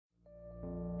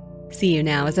See You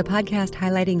Now is a podcast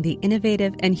highlighting the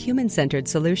innovative and human-centered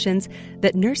solutions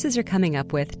that nurses are coming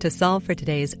up with to solve for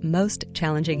today's most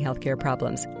challenging healthcare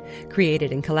problems.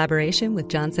 Created in collaboration with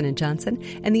Johnson & Johnson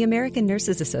and the American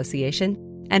Nurses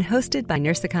Association, and hosted by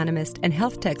nurse economist and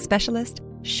health tech specialist,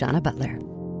 Shauna Butler.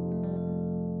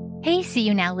 Hey, See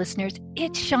You Now listeners,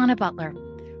 it's Shauna Butler.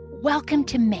 Welcome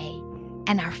to May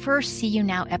and our first See You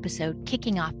Now episode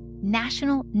kicking off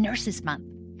National Nurses Month.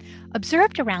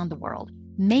 Observed around the world,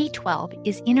 May 12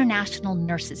 is International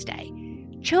Nurses Day,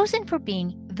 chosen for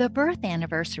being the birth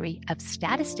anniversary of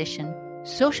statistician,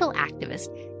 social activist,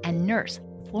 and nurse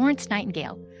Florence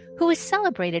Nightingale, who is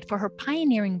celebrated for her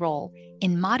pioneering role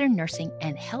in modern nursing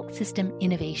and health system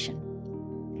innovation.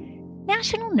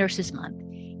 National Nurses Month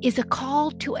is a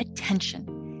call to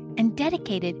attention and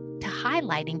dedicated to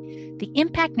highlighting the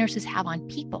impact nurses have on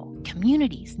people,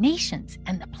 communities, nations,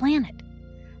 and the planet.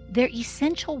 Their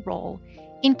essential role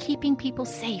in keeping people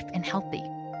safe and healthy,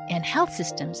 and health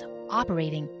systems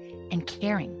operating and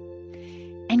caring.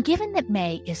 And given that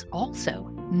May is also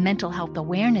Mental Health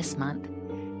Awareness Month,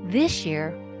 this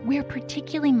year we're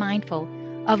particularly mindful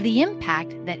of the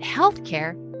impact that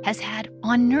healthcare has had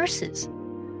on nurses,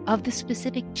 of the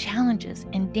specific challenges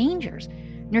and dangers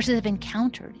nurses have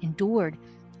encountered, endured,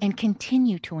 and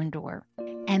continue to endure,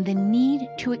 and the need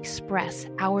to express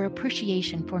our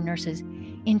appreciation for nurses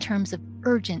in terms of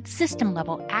urgent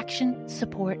system-level action,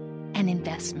 support, and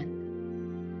investment.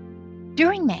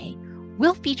 During May,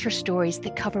 we'll feature stories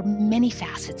that cover many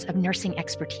facets of nursing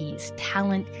expertise,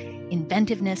 talent,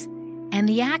 inventiveness, and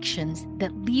the actions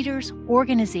that leaders,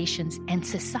 organizations, and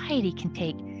society can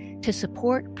take to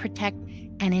support, protect,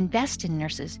 and invest in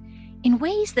nurses in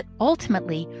ways that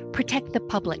ultimately protect the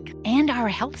public and our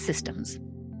health systems.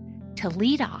 To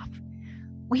lead off,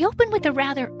 we open with a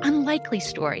rather unlikely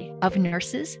story of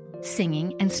nurses,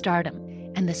 singing, and stardom,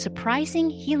 and the surprising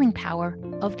healing power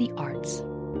of the arts.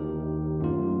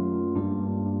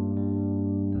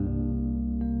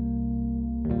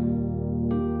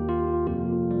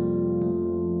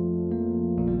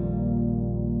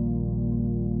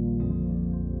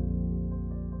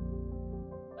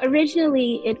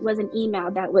 Originally, it was an email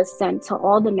that was sent to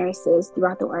all the nurses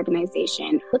throughout the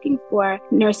organization, looking for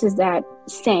nurses that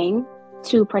sang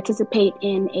to participate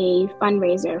in a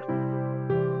fundraiser.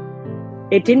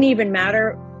 It didn't even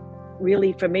matter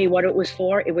really for me what it was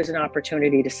for. It was an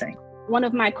opportunity to sing. One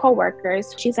of my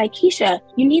coworkers, she's like, Keshia,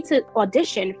 you need to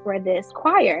audition for this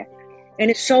choir. And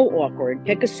it's so awkward.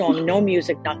 Pick a song, no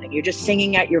music, nothing. You're just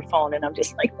singing at your phone. And I'm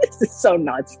just like, this is so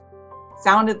nuts.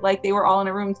 Sounded like they were all in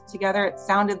a room together. It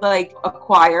sounded like a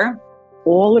choir.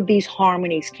 All of these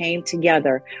harmonies came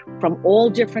together from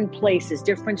all different places,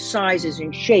 different sizes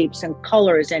and shapes and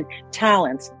colors and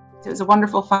talents. It was a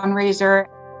wonderful fundraiser.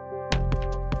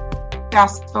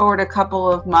 Fast forward a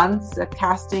couple of months, a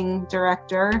casting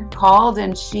director called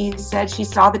and she said she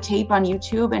saw the tape on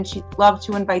YouTube and she'd love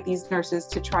to invite these nurses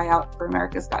to try out for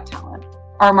America's Got Talent.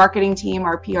 Our marketing team,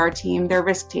 our PR team, they're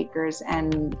risk takers,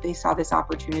 and they saw this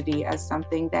opportunity as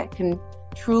something that can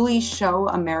truly show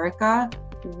America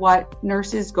what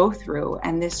nurses go through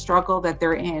and this struggle that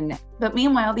they're in. But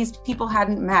meanwhile, these people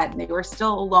hadn't met. They were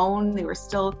still alone. They were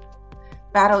still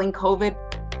battling COVID.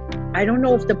 I don't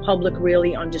know if the public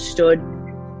really understood.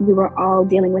 We were all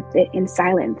dealing with it in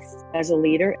silence. As a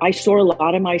leader, I saw a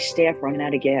lot of my staff running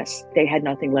out of gas. They had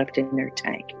nothing left in their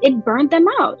tank. It burned them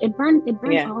out. It burned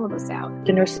all of us out.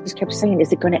 The nurses kept saying,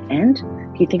 is it going to end?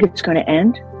 Do you think it's going to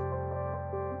end?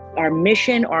 Our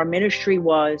mission, our ministry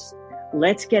was,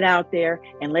 let's get out there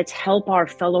and let's help our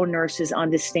fellow nurses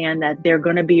understand that they're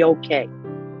going to be okay.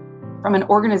 From an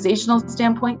organizational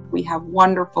standpoint, we have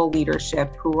wonderful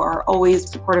leadership who are always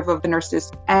supportive of the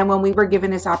nurses. And when we were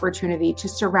given this opportunity to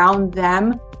surround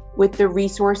them with the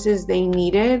resources they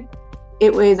needed,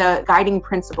 it was a guiding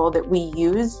principle that we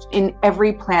used in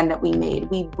every plan that we made.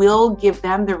 We will give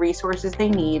them the resources they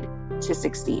need to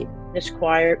succeed. This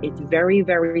choir is very,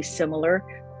 very similar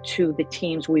to the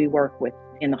teams we work with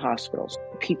in the hospitals.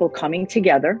 People coming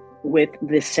together with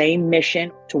the same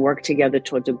mission to work together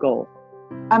towards a goal.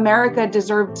 America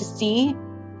deserved to see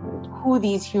who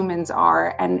these humans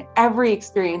are, and every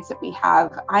experience that we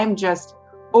have, I'm just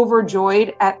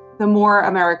overjoyed at the more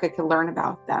America can learn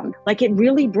about them. Like, it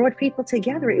really brought people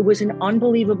together. It was an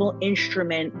unbelievable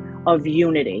instrument of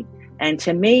unity. And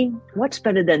to me, what's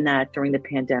better than that during the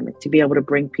pandemic, to be able to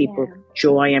bring people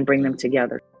joy and bring them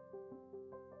together?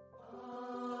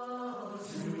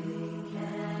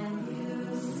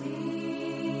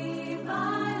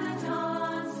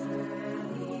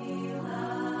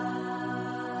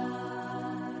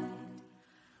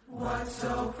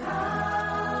 So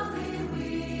proudly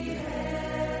we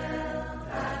hailed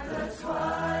at the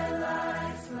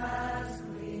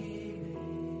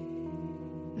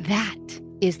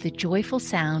is the joyful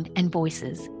sound and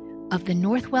voices of the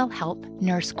Northwell Health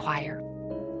Nurse Choir.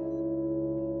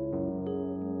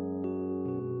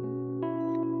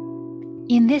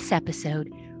 In this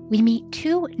episode, we meet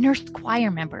two nurse choir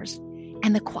members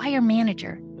and the choir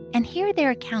manager and hear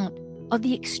their account of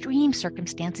the extreme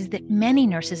circumstances that many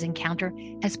nurses encounter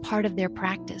as part of their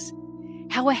practice,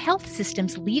 how a health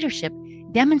system's leadership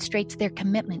demonstrates their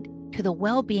commitment to the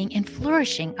well-being and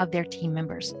flourishing of their team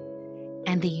members,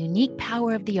 and the unique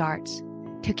power of the arts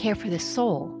to care for the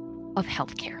soul of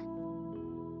healthcare.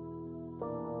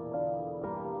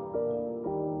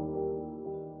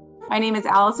 My name is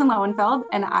Allison Lowenfeld,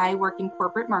 and I work in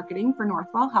corporate marketing for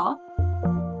Northwell Health.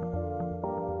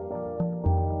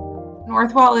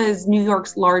 Northwell is New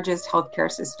York's largest healthcare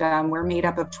system. We're made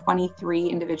up of 23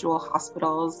 individual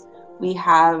hospitals. We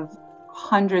have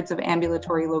hundreds of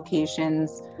ambulatory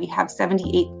locations. We have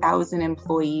 78,000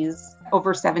 employees,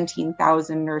 over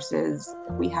 17,000 nurses.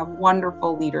 We have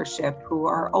wonderful leadership who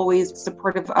are always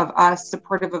supportive of us,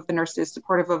 supportive of the nurses,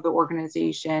 supportive of the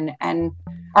organization. And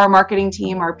our marketing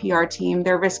team, our PR team,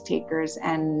 they're risk takers,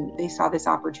 and they saw this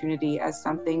opportunity as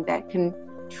something that can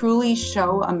truly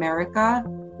show America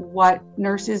what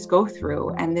nurses go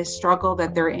through and this struggle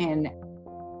that they're in.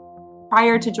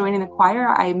 Prior to joining the choir,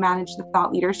 I managed the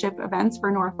thought leadership events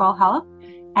for Northwell Health.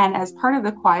 And as part of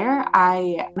the choir,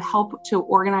 I help to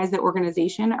organize the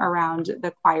organization around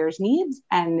the choir's needs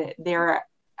and their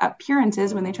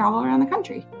appearances when they travel around the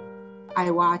country.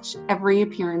 I watch every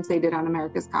appearance they did on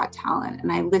America's Got Talent,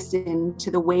 and I listen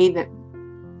to the way that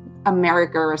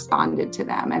America responded to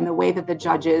them and the way that the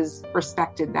judges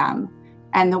respected them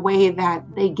and the way that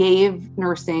they gave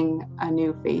nursing a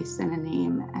new face and a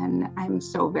name. And I'm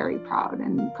so very proud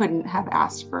and couldn't have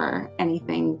asked for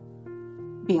anything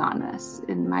beyond this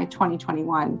in my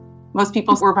 2021. Most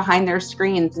people were behind their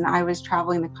screens, and I was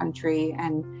traveling the country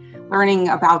and learning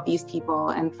about these people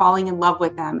and falling in love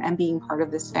with them and being part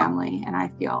of this family. And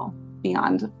I feel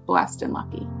beyond blessed and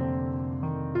lucky.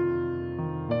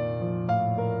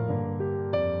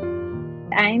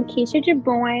 I'm Keshia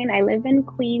Jaboin. I live in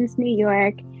Queens, New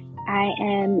York. I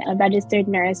am a registered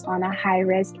nurse on a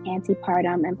high-risk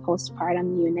antepartum and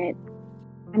postpartum unit.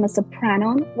 I'm a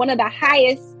soprano, one of the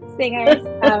highest singers.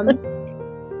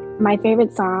 My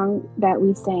favorite song that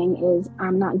we sing is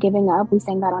I'm Not Giving Up. We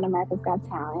sang that on America's Got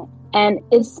Talent. And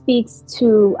it speaks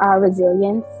to our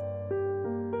resilience.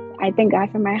 I thank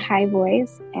God for my high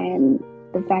voice and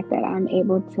the fact that I'm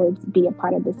able to be a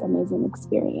part of this amazing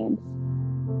experience.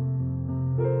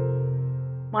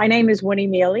 My name is Winnie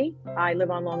Mele. I live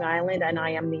on Long Island, and I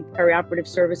am the Perioperative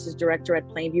Services Director at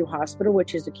Plainview Hospital,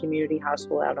 which is a community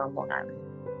hospital out on Long Island.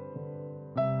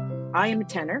 I am a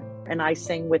tenor, and I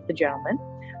sing with the gentlemen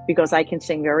because I can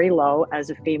sing very low as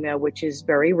a female, which is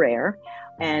very rare.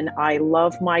 And I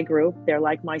love my group. They're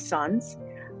like my sons.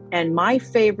 And my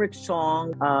favorite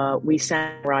song, we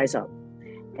sang Rise Up.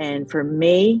 And for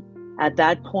me, at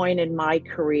that point in my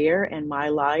career and my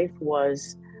life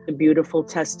was a beautiful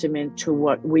testament to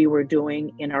what we were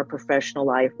doing in our professional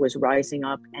life, was rising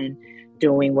up and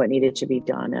doing what needed to be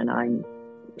done. And I'm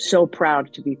so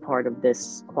proud to be part of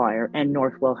this choir and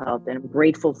Northwell Health, and I'm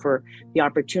grateful for the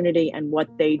opportunity and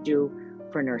what they do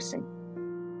for nursing.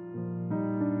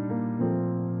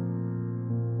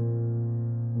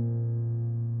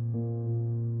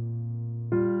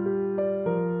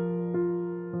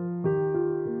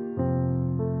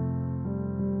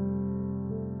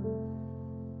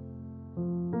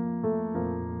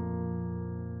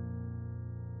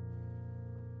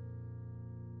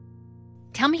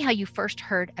 Tell me how you first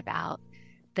heard about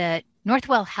the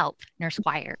Northwell Health Nurse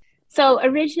Choir. So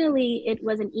originally it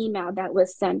was an email that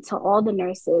was sent to all the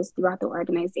nurses throughout the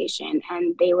organization,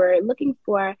 and they were looking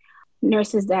for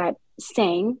nurses that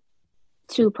sang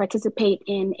to participate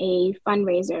in a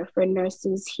fundraiser for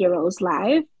Nurses Heroes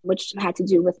Live, which had to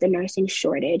do with the nursing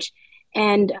shortage.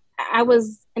 And I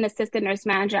was an assistant nurse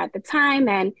manager at the time,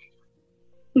 and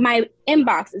my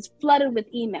inbox is flooded with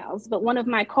emails. But one of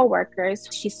my coworkers,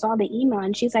 she saw the email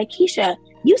and she's like, Keshia,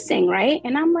 you sing, right?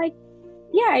 And I'm like,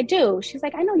 yeah, I do. She's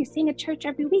like, I know you sing at church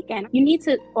every weekend. You need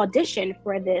to audition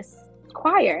for this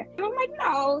choir. And I'm like,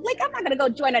 no, I'm not going to go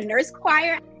join a nurse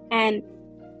choir. And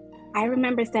I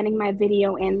remember sending my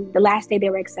video in the last day they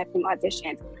were accepting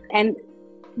auditions. And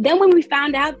then when we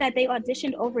found out that they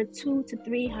auditioned over 200 to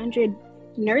 300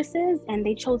 nurses and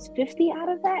they chose 50 out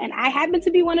of that, and I happened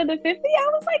to be one of the 50, I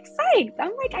was psyched.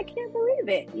 I'm like, I can't believe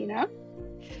it,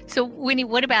 So Winnie,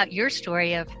 what about your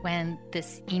story of when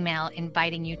this email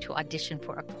inviting you to audition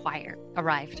for a choir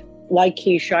arrived? Like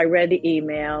Keshia, I read the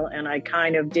email and I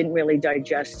kind of didn't really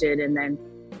digest it. And then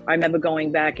I remember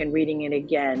going back and reading it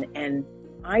again. And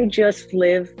I just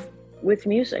live with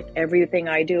music. Everything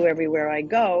I do, everywhere I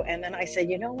go. And then I said,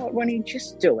 you know what, Winnie,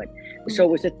 just do it. So it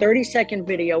was a 30-second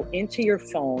video into your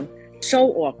phone. So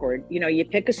awkward. You know, you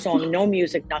pick a song, no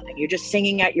music, nothing. You're just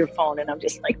singing at your phone. And I'm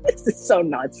just like, this is so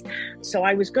nuts. So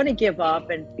I was going to give up.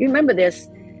 And you remember this,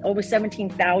 over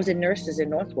 17,000 nurses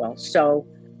in Northwell. So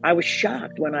I was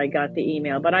shocked when I got the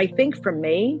email. But I think for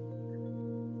me,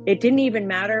 it didn't even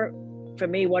matter for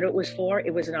me what it was for.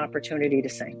 It was an opportunity to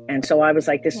sing. And so I was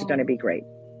like, this is going to be great.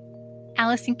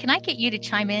 Allison, can I get you to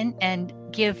chime in and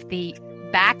give the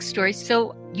backstory?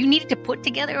 So you needed to put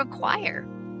together a choir.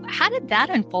 How did that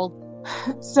unfold?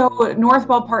 So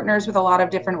Northwell partners with a lot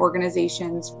of different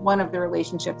organizations. One of the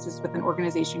relationships is with an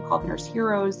organization called Nurse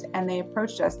Heroes, and they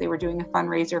approached us. They were doing a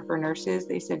fundraiser for nurses.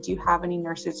 They said, do you have any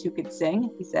nurses who could sing?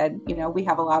 We said, you know, we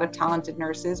have a lot of talented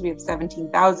nurses. We have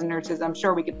 17,000 nurses. I'm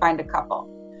sure we could find a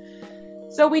couple.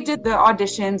 So we did the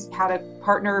auditions, had a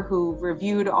partner who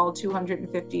reviewed all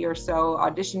 250 or so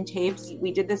audition tapes.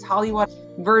 We did this Hollywood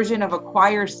version of a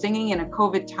choir singing in a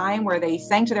COVID time where they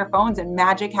sang to their phones and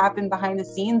magic happened behind the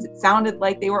scenes. It sounded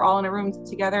like they were all in a room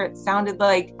together. It sounded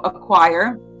like a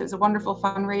choir. It was a wonderful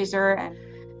fundraiser.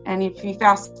 And if you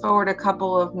fast forward a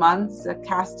couple of months, a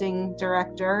casting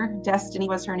director, Destiny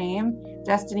was her name,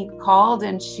 Destiny called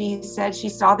and she said she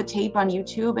saw the tape on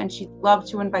YouTube and she'd love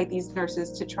to invite these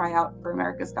nurses to try out for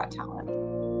America's Got Talent.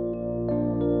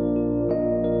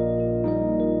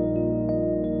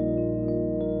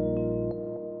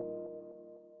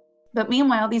 But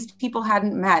meanwhile, these people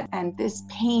hadn't met, and this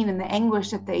pain and the anguish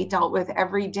that they dealt with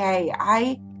every day,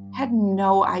 I had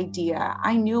no idea.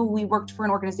 I knew we worked for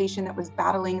an organization that was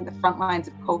battling the front lines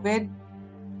of COVID.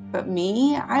 But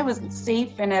me, I was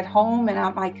safe and at home and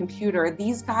at my computer.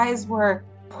 These guys were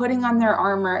putting on their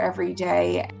armor every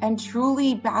day and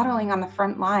truly battling on the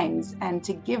front lines. And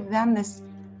to give them this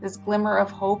glimmer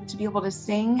of hope to be able to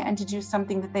sing and to do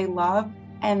something that they love,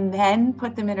 and then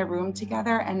put them in a room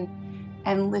together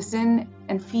and listen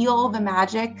and feel the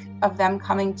magic of them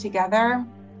coming together.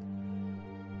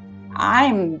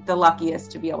 I'm the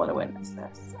luckiest to be able to witness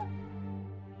this.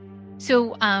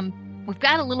 So we've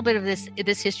got a little bit of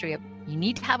this history of you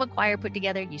need to have a choir put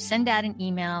together. You send out an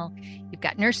email. You've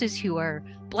got nurses who are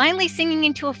blindly singing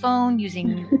into a phone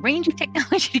using a range of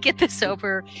technology to get this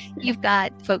over. You've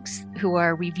got folks who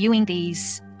are reviewing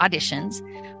these auditions,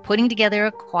 putting together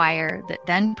a choir that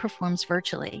then performs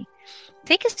virtually.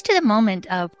 Take us to the moment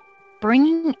of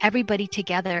bringing everybody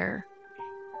together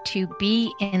to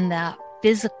be in the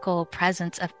physical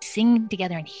presence of singing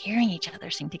together and hearing each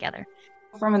other sing together.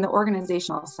 From the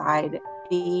organizational side,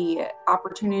 the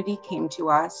opportunity came to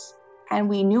us and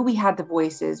we knew we had the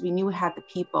voices, we knew we had the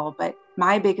people, but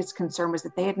my biggest concern was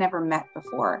that they had never met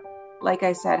before. Like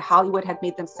I said, Hollywood had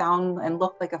made them sound and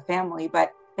look like a family,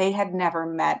 but they had never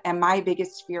met. And my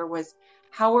biggest fear was,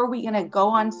 how are we going to go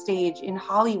on stage in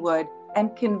Hollywood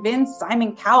and convince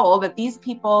Simon Cowell that these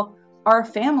people are a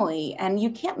family? And you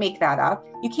can't make that up.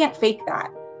 You can't fake that.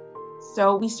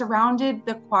 So we surrounded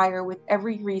the choir with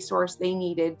every resource they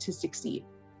needed to succeed.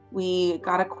 We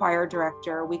got a choir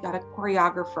director, we got a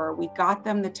choreographer, we got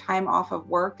them the time off of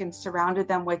work and surrounded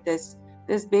them with this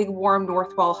big warm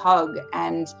Northwell hug.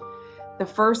 And the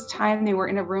first time they were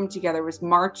in a room together was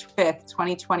March 5th,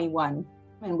 2021.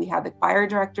 And we had the choir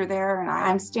director there, and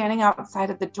I'm standing outside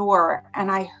of the door,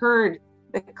 and I heard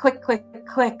the click, click,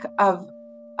 click of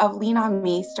Lean On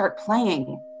Me start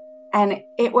playing. And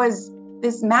it was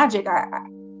this magic.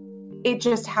 It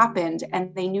just happened,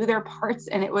 and they knew their parts,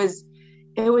 and it was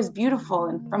beautiful.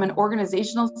 And from an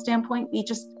organizational standpoint, we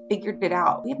just figured it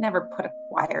out. We had never put a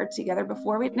choir together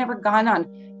before. We'd never gone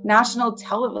on national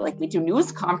television, like we do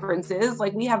news conferences,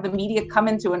 like we have the media come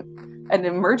into an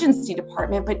emergency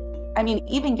department. But I mean,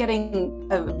 even getting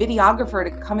a videographer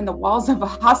to come in the walls of a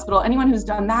hospital, anyone who's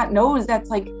done that knows that's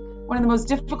like one of the most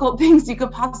difficult things you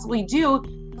could possibly do.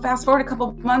 Fast forward a couple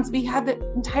of months, we had the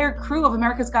entire crew of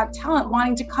America's Got Talent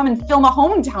wanting to come and film a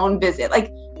hometown visit.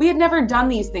 Like, we had never done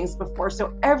these things before.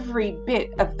 So every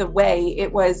bit of the way,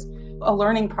 it was a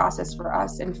learning process for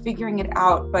us and figuring it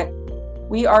out. But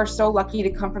we are so lucky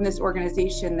to come from this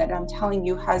organization that I'm telling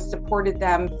you has supported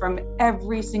them from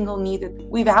every single need that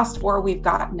we've asked for. We've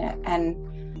gotten it, and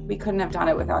we couldn't have done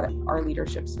it without our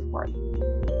leadership support.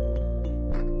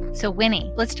 So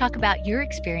Winnie, let's talk about your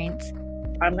experience.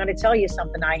 I'm going to tell you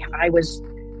something. I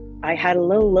had a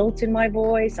little lilt in my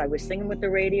voice. I was singing with the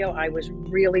radio. I was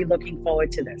really looking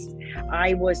forward to this.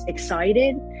 I was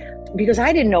excited because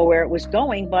I didn't know where it was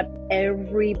going, but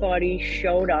everybody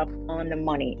showed up on the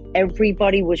money.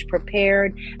 Everybody was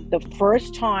prepared. The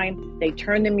first time they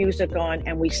turned the music on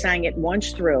and we sang it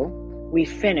once through, we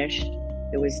finished.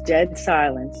 There was dead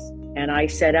silence. And I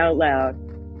said out loud,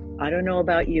 I don't know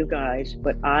about you guys,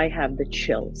 but I have the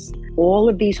chills. All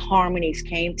of these harmonies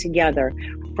came together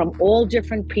from all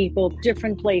different people,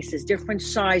 different places, different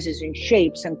sizes and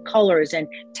shapes and colors and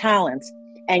talents.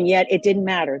 And yet it didn't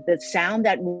matter. The sound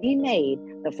that we made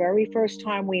the very first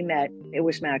time we met, it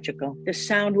was magical. The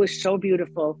sound was so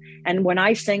beautiful. And when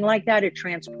I sing like that, it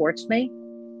transports me.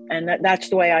 And that's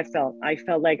the way I felt. I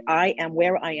felt like I am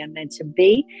where I am meant to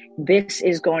be. This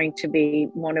is going to be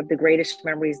one of the greatest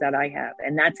memories that I have.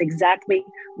 And that's exactly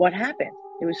what happened.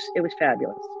 It was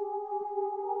fabulous.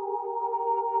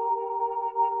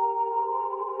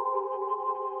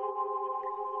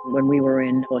 When we were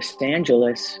in Los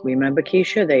Angeles, remember,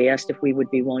 Keshia, they asked if we would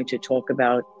be willing to talk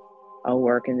about our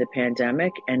work in the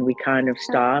pandemic. And we kind of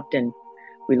stopped and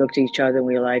we looked at each other and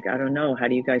we were like, I don't know. How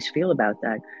do you guys feel about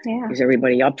that? Yeah. Is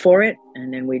everybody up for it?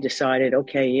 And then we decided,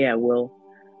 okay, yeah, we'll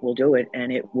do it.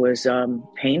 And it was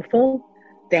painful.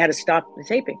 They had to stop the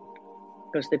taping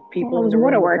because the people in the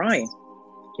room were crying.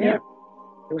 Yeah,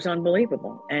 it was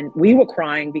unbelievable. And we were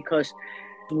crying because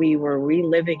we were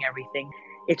reliving everything.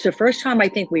 It's the first time I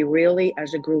think we really,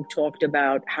 as a group, talked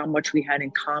about how much we had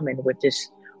in common with this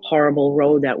horrible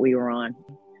road that we were on.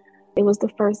 It was the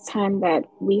first time that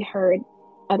we heard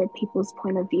other people's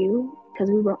point of view because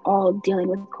we were all dealing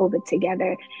with COVID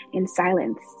together in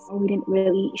silence. We didn't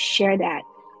really share that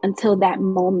until that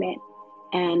moment.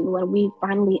 And when we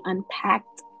finally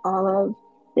unpacked all of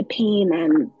the pain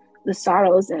and the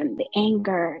sorrows and the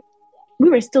anger, we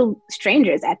were still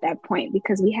strangers at that point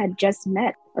because we had just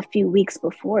met a few weeks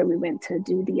before we went to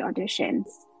do the auditions.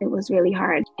 It was really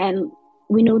hard. And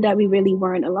we knew that we really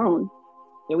weren't alone.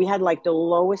 Yeah, we had like the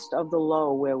lowest of the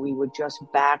low where we were just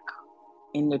back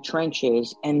in the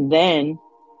trenches. And then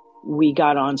we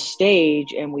got on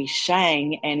stage and we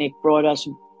sang, and it brought us,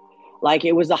 like,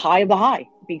 it was the high of the high,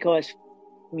 because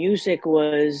music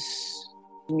was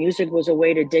a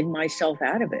way to dig myself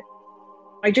out of it.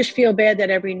 I just feel bad that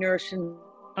every nurse in the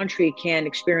country can't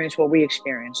experience what we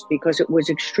experienced, because it was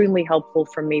extremely helpful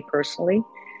for me personally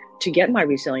to get my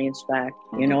resilience back.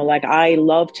 You know, like, I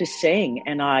love to sing,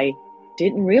 and I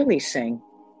didn't really sing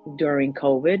during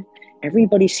COVID.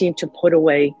 Everybody seemed to put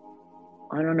away,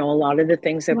 I don't know, a lot of the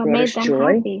things that brought us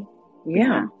joy. Happy.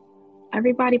 Yeah.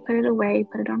 Everybody put it away,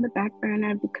 put it on the back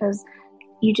burner because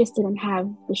you just didn't have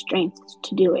the strength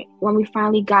to do it. When we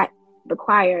finally got the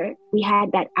choir, we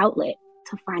had that outlet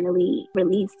to finally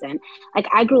release. And like,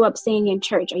 I grew up singing in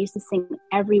church. I used to sing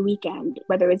every weekend,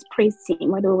 whether it's praise team,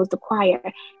 whether it was the choir.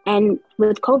 And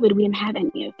with COVID, we didn't have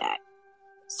any of that.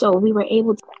 So we were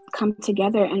able to come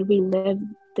together and relive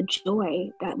the joy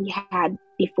that we had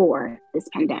before this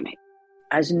pandemic.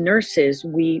 As nurses,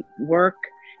 we work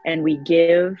and we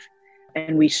give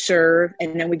and we serve,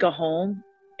 and then we go home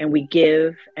and we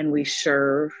give and we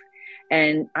serve.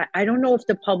 And I don't know if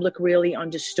the public really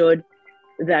understood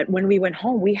that when we went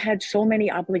home, we had so many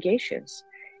obligations.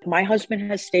 My husband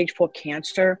has stage 4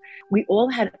 cancer. We all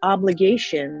had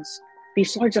obligations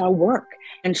besides our work.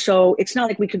 And so it's not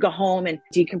like we could go home and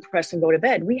decompress and go to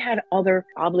bed. We had other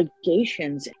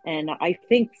obligations. And I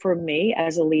think for me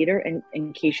as a leader, and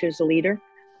Keshia as a leader,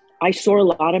 I saw a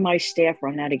lot of my staff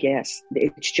run out of gas.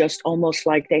 It's just almost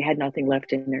like they had nothing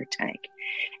left in their tank.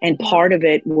 And part of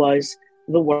it was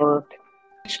the work,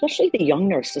 especially the young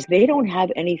nurses. They don't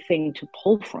have anything to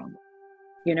pull from.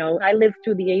 You know, I lived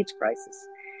through the AIDS crisis.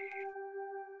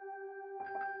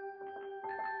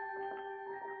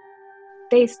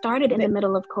 They started in the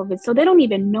middle of COVID, so they don't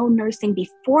even know nursing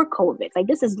before COVID. Like,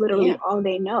 this is literally all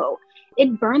they know.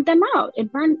 It burned them out.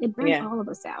 It burned all of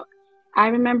us out. I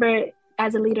remember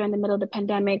as a leader in the middle of the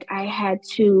pandemic, I had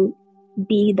to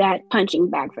be that punching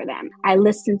bag for them. I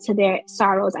listened to their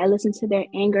sorrows. I listened to their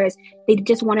angers. They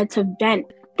just wanted to vent.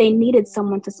 They needed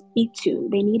someone to speak to.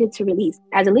 They needed to release.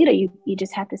 As a leader, you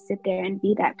just have to sit there and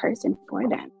be that person for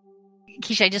them.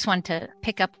 Keshia, I just wanted to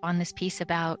pick up on this piece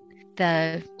about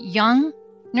the young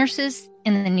nurses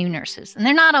and the new nurses, and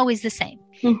they're not always the same.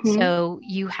 Mm-hmm. So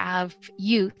you have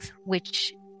youth,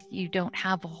 which you don't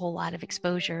have a whole lot of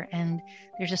exposure, and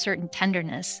there's a certain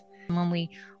tenderness when we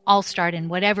all start in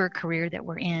whatever career that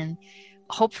we're in.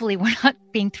 Hopefully we're not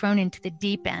being thrown into the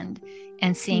deep end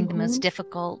and seeing the most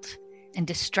difficult and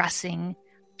distressing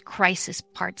crisis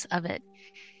parts of it.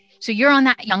 So you're on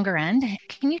that younger end.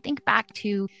 Can you think back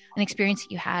to an experience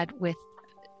that you had with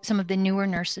some of the newer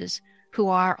nurses who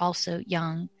are also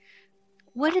young?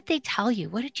 What did they tell you?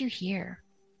 What did you hear?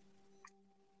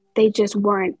 They just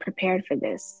weren't prepared for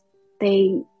this.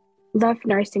 They left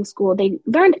nursing school. They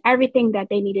learned everything that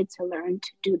they needed to learn to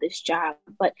do this job,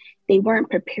 but they weren't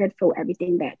prepared for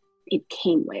everything that it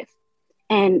came with.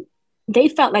 And they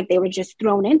felt like they were just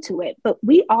thrown into it, but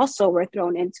we also were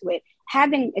thrown into it.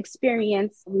 Having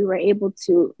experience, we were able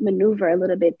to maneuver a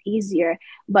little bit easier,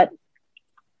 but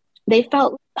they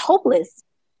felt hopeless.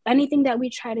 Anything that we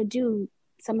try to do,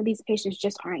 some of these patients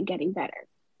just aren't getting better.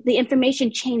 The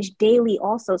information changed daily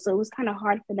also, so it was kind of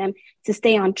hard for them to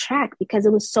stay on track because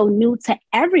it was so new to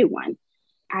everyone.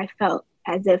 I felt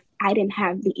as if I didn't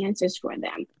have the answers for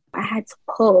them. I had to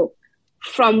pull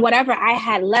from whatever I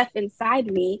had left inside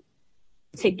me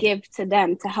to give to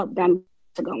them, to help them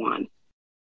to go on.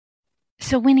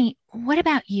 So Winnie, what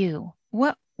about you?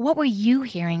 What were you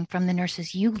hearing from the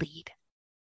nurses you lead?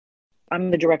 I'm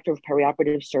the director of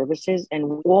perioperative services,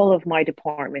 and all of my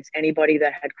departments, anybody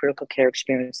that had critical care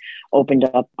experience, opened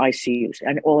up ICUs,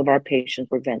 and all of our patients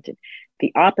were vented.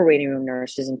 The operating room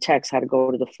nurses and techs had to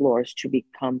go to the floors to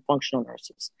become functional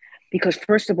nurses because,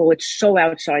 first of all, it's so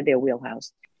outside their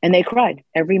wheelhouse. And they cried.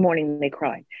 Every morning they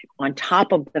cried, on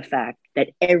top of the fact that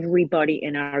everybody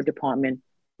in our department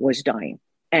was dying.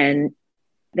 And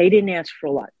they didn't ask for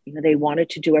a lot. They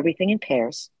wanted to do everything in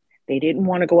pairs. They didn't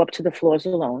want to go up to the floors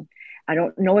alone. I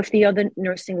don't know if the other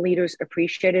nursing leaders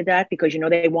appreciated that because,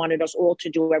 they wanted us all to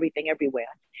do everything everywhere.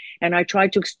 And I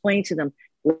tried to explain to them,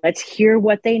 let's hear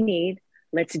what they need.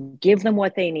 Let's give them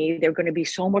what they need. They're going to be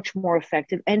so much more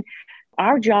effective. And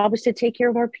our job is to take care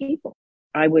of our people.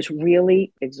 I was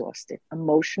really exhausted,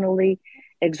 emotionally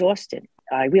exhausted.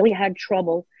 I really had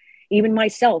trouble, even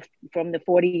myself, from the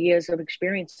 40 years of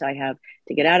experience I have,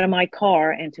 to get out of my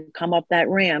car and to come up that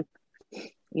ramp.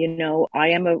 I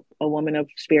am a woman of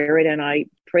spirit, and I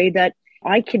prayed that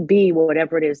I could be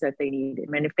whatever it is that they needed.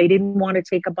 And if they didn't want to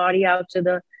take a body out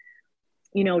to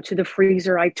the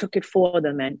freezer, I took it for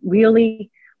them, and really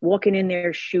walking in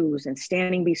their shoes and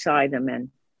standing beside them. And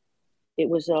it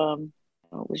was a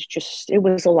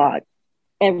lot.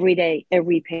 Every day,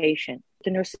 every patient.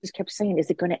 The nurses kept saying, is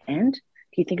it going to end?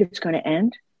 Do you think it's going to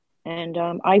end? And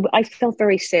I felt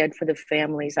very sad for the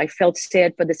families. I felt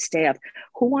sad for the staff.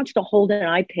 Who wants to hold an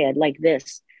iPad like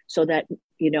this so that,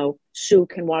 Sue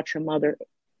can watch her mother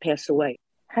pass away?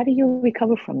 How do you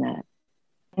recover from that?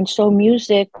 And so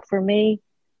music, for me,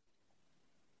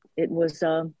 it was,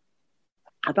 I'm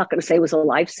not going to say it was a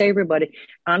lifesaver, but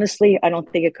honestly, I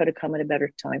don't think it could have come at a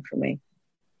better time for me.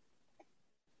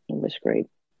 It was great.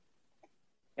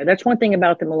 Yeah, that's one thing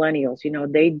about the millennials.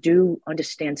 They do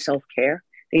understand self-care.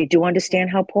 They do understand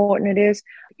how important it is.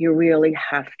 You really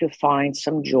have to find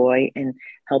some joy and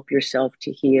help yourself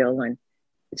to heal. And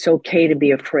it's okay to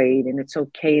be afraid, and it's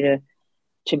okay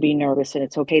to be nervous, and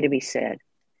it's okay to be sad.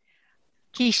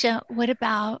 Keshia, what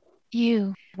about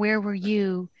you? Where were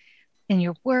you in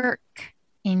your work,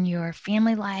 in your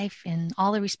family life, and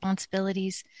all the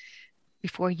responsibilities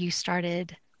before you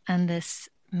started on this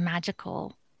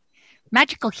magical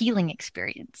healing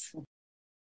experience?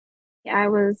 I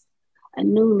was a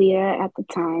new leader at the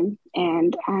time,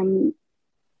 and I'm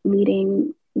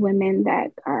leading women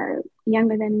that are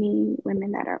younger than me,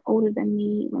 women that are older than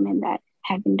me, women that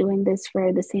have been doing this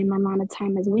for the same amount of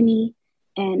time as Winnie.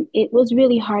 And it was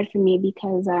really hard for me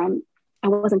because I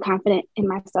wasn't confident in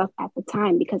myself at the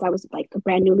time because I was like a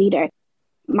brand new leader.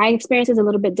 My experience is a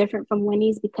little bit different from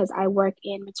Winnie's because I work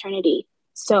in maternity.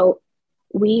 So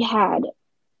we had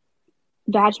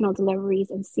vaginal deliveries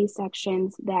and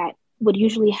C-sections that would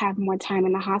usually have more time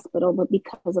in the hospital, but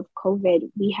because of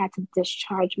COVID, we had to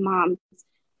discharge moms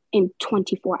in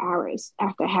 24 hours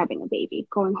after having a baby,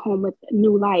 going home with a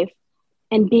new life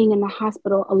and being in the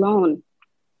hospital alone,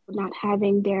 not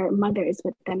having their mothers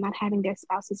with them, not having their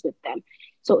spouses with them.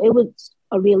 So it was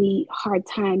a really hard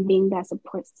time being that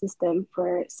support system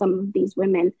for some of these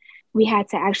women. We had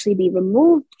to actually be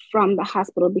removed from the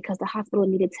hospital because the hospital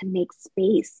needed to make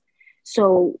space.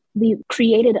 So we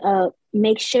created a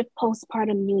makeshift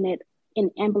postpartum unit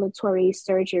in ambulatory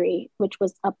surgery, which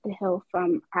was up the hill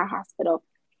from our hospital.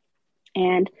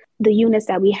 And the units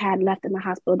that we had left in the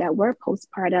hospital that were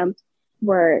postpartum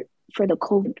were for the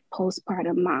COVID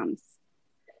postpartum moms.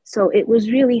 So it was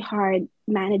really hard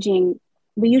managing.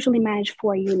 We usually manage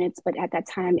 4 units, but at that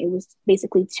time it was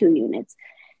basically 2 units.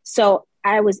 So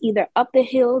I was either up the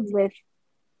hill with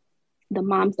the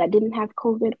moms that didn't have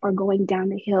COVID or going down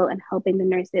the hill and helping the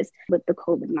nurses with the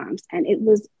COVID moms. And it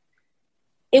was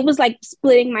like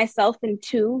splitting myself in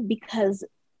 2 because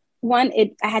one,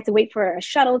 I had to wait for a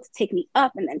shuttle to take me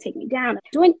up and then take me down,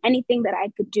 doing anything that I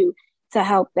could do to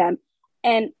help them.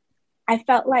 And I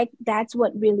felt like that's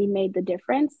what really made the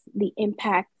difference. The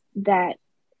impact that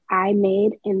I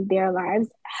made in their lives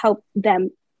helped them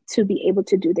to be able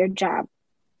to do their job.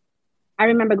 I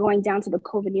remember going down to the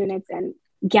COVID units and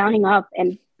gowning up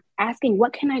and asking,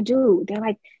 what can I do? They're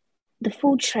like, the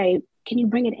food tray, can you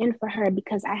bring it in for her?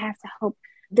 Because I have to help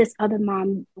this other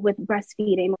mom with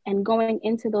breastfeeding. And going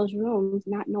into those rooms,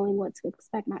 not knowing what to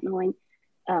expect, not knowing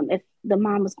if the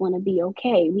mom was going to be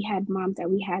okay. We had moms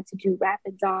that we had to do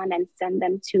rapids on and send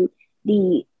them to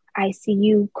the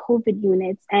ICU COVID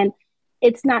units. And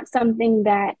it's not something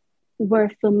that we're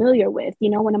familiar with. You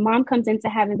know, when a mom comes in to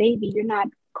have a baby, you're not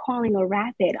calling a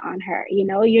rapid on her. You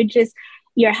know,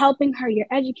 you're helping her, you're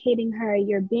educating her,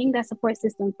 you're being that support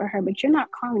system for her, but you're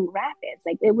not calling rapids.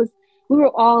 Like we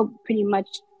were all pretty much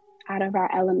out of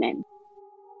our element.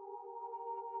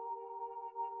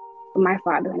 My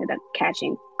father ended up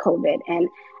catching COVID, and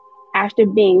after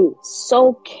being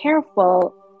so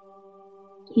careful,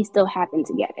 he still happened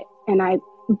to get it. And I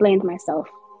blamed myself,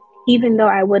 even though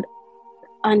I would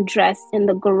undress in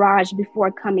the garage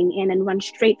before coming in and run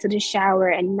straight to the shower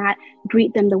and not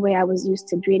greet them the way I was used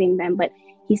to greeting them. But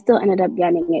he still ended up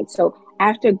getting it. So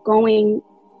after going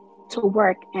to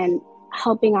work and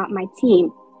helping out my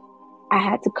team, I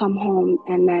had to come home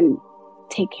and then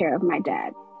take care of my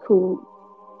dad, who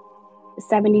is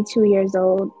 72 years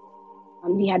old.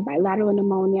 He had bilateral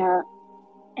pneumonia,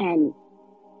 and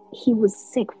he was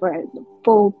sick for a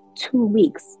full 2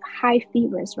 weeks, high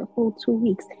fevers for a full 2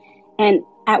 weeks. And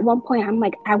at one point, I'm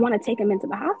like, I want to take him into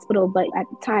the hospital, but at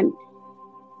the time,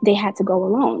 they had to go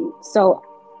alone. So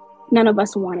none of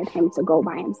us wanted him to go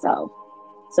by himself.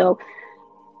 So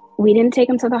we didn't take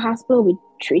him to the hospital. We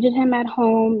treated him at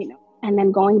home, and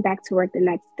then going back to work the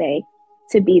next day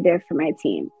to be there for my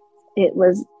team. It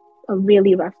was a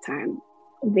really rough time,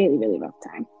 a really, really rough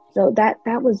time. So that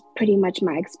was pretty much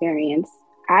my experience.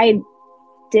 I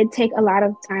did take a lot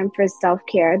of time for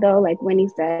self-care, though. Like Winnie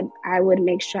said, I would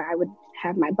make sure I would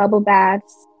have my bubble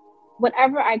baths,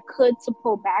 whatever I could to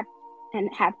pull back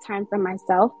and have time for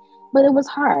myself. But it was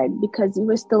hard because you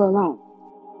were still alone.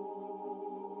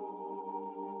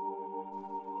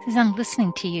 As I'm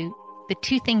listening to you, the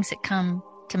two things that come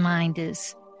to mind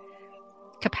is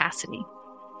capacity.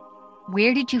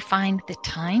 Where did you find the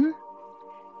time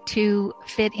to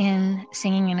fit in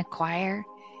singing in a choir?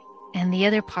 And the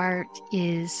other part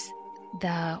is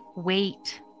the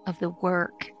weight of the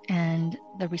work and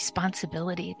the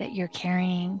responsibility that you're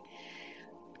carrying.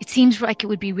 It seems like it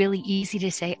would be really easy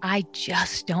to say, I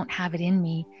just don't have it in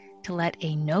me to let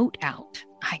a note out.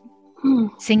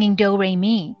 Singing do, re,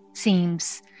 mi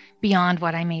seems beyond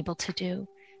what I'm able to do.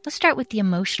 Let's start with the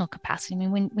emotional capacity. I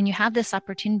mean, when you have this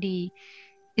opportunity,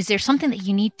 is there something that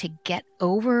you need to get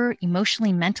over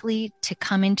emotionally, mentally to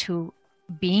come into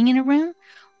being in a room?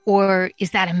 Or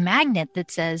is that a magnet that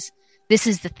says, this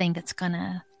is the thing that's going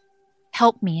to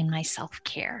help me in my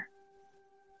self-care?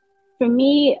 For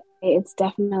me, it's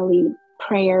definitely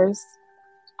prayers.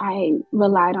 I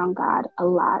relied on God a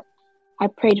lot. I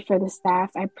prayed for the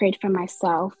staff. I prayed for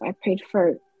myself. I prayed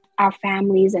for our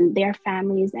families and their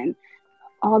families and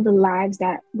all the lives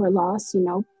that were lost,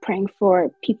 praying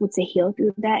for people to heal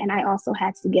through that. And I also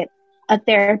had to get a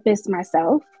therapist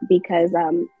myself because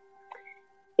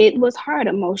it was hard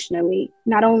emotionally.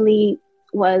 Not only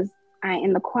was I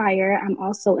in the choir, I'm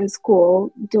also in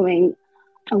school doing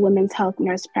a women's health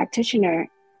nurse practitioner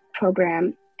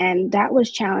program. And that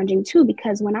was challenging too,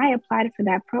 because when I applied for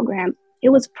that program, it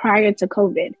was prior to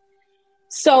COVID.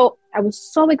 So I was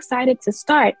so excited to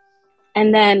start.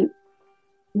 And then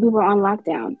we were on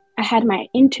lockdown. I had my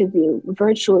interview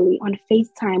virtually on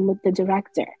FaceTime with the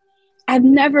director. I've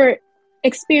never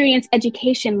experienced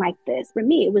education like this. For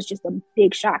me, it was just a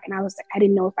big shock. And I was like, I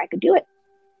didn't know if I could do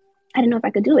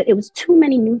it. It was too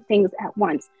many new things at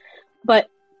once. But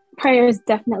prayers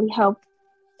definitely helped.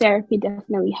 Therapy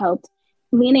definitely helped.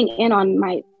 Leaning in on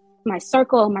my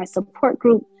circle, my support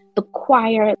group, the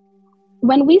choir.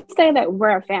 When we say that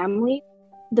we're a family,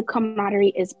 the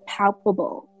camaraderie is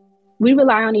palpable. We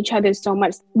rely on each other so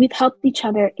much. We've helped each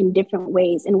other in different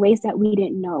ways, in ways that we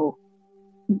didn't know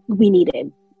we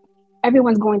needed.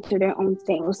 Everyone's going through their own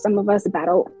thing. Some of us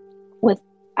battle with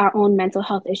our own mental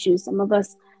health issues. Some of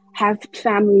us have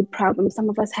family problems. Some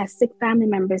of us have sick family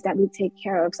members that we take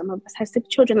care of. Some of us have sick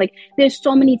children. Like, there's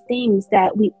so many things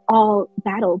that we all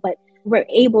battle, but we're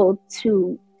able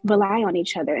to rely on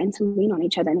each other and to lean on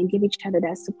each other and give each other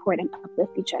that support and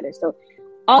uplift each other. So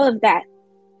all of that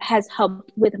has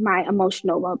helped with my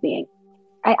emotional well-being.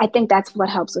 I think that's what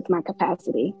helps with my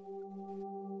capacity.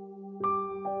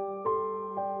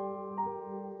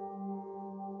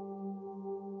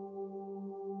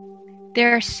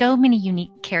 There are so many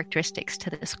unique characteristics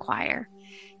to this choir.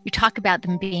 You talk about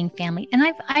them being family, and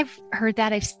I've heard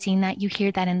that, I've seen that, you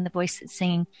hear that in the voice that's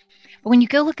singing. But when you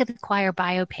go look at the choir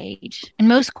bio page, in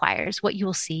most choirs, what you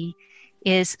will see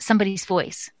is somebody's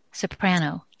voice: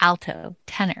 soprano, alto,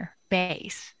 tenor,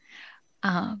 bass.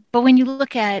 But when you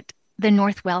look at the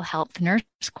Northwell Health Nurse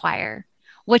Choir,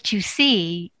 what you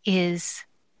see is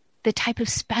the type of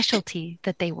specialty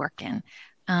that they work in,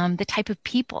 the type of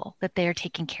people that they're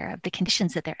taking care of, the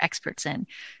conditions that they're experts in.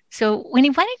 So, Winnie,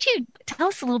 why don't you tell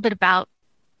us a little bit about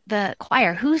the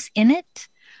choir? Who's in it?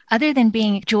 Other than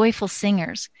being joyful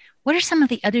singers, what are some of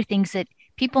the other things that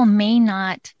people may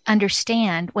not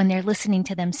understand when they're listening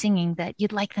to them singing that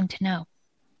you'd like them to know?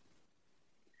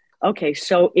 Okay,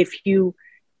 so if you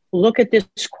look at this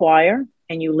choir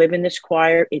and you live in this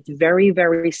choir, it's very,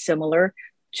 very similar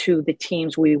to the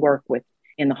teams we work with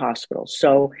in the hospital.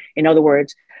 So in other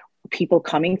words, people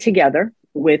coming together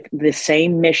with the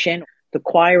same mission. The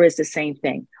choir is the same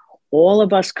thing. All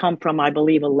of us come from, I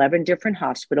believe, 11 different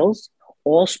hospitals,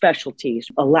 all specialties,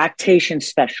 a lactation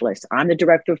specialist. I'm the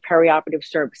director of perioperative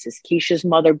services, Keshia's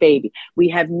mother, baby. We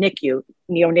have NICU,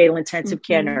 neonatal intensive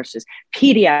care nurses,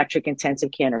 pediatric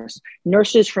intensive care nurses,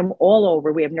 nurses from all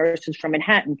over. We have nurses from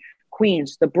Manhattan,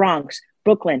 Queens, the Bronx,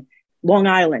 Brooklyn, Long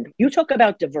Island. You talk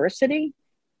about diversity.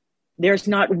 There's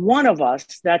not one of us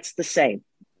that's the same.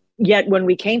 Yet when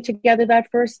we came together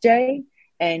that first day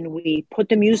and we put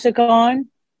the music on,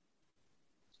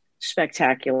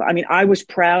 spectacular. I mean, I was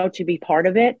proud to be part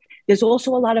of it. There's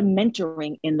also a lot of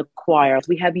mentoring in the choir.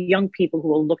 We have young people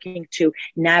who are looking to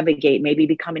navigate, maybe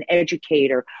become an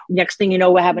educator. Next thing you know,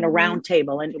 we're having a round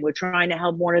table and we're trying to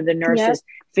help one of the nurses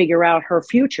figure out her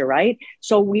future, right?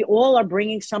 So we all are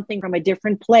bringing something from a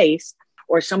different place.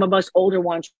 Or some of us older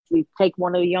ones, we take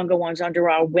one of the younger ones under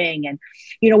our wing and,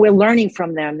 we're learning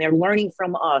from them. They're learning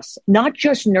from us, not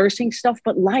just nursing stuff,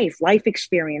 but life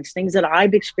experience, things that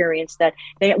I've experienced that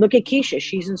they look at Keshia.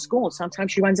 She's in school.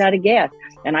 Sometimes she runs out of gas.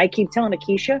 And I keep telling her,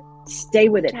 Keshia, stay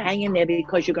with it, hang in there,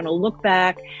 because you're going to look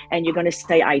back and you're going to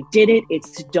say, I did it.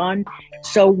 It's done.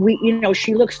 So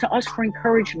she looks to us for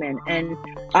encouragement and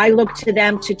I look to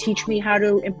them to teach me how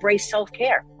to embrace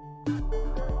self-care.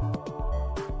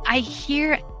 I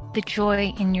hear the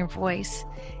joy in your voice,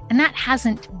 and that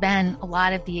hasn't been a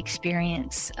lot of the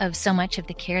experience of so much of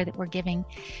the care that we're giving.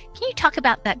 Can you talk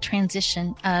about that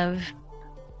transition of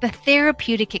the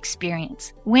therapeutic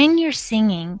experience? When you're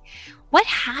singing, what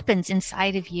happens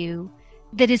inside of you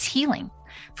that is healing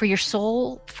for your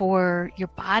soul, for your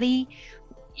body?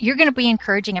 You're going to be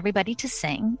encouraging everybody to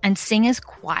sing and sing as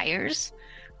choirs.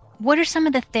 What are some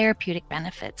of the therapeutic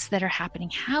benefits that are happening?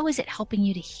 How is it helping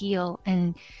you to heal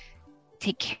and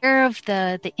take care of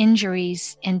the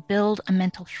injuries and build a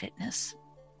mental fitness?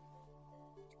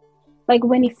 Like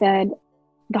Winnie said,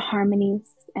 the harmonies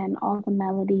and all the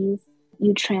melodies,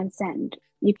 you transcend.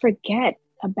 You forget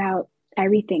about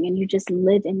everything and you just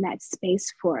live in that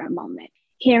space for a moment.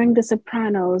 Hearing the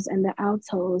sopranos and the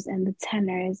altos and the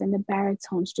tenors and the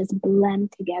baritones just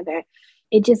blend together,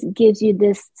 it just gives you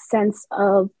this sense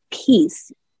of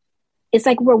peace. It's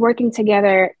like we're working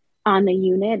together on the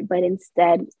unit, but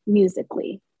instead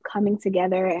musically coming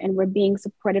together, and we're being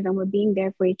supportive and we're being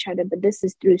there for each other. But this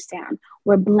is through sound.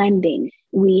 We're blending.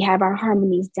 We have our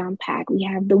harmonies down pat. We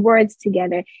have the words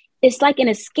together. It's like an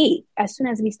escape as soon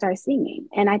as we start singing.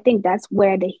 And I think that's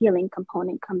where the healing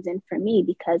component comes in for me,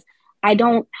 because I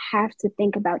don't have to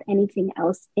think about anything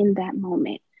else in that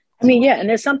moment. I mean, yeah, and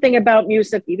there's something about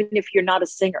music, even if you're not a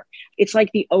singer, it's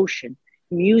like the ocean.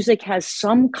 Music has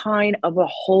some kind of a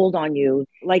hold on you.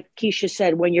 Like Keshia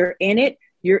said, when you're in it,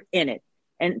 you're in it.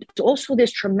 And it's also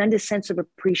this tremendous sense of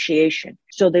appreciation.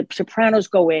 So the sopranos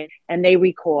go in and they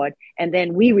record, and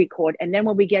then we record. And then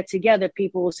when we get together,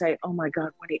 people will say, oh my God,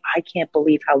 Winnie, I can't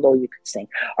believe how low you could sing.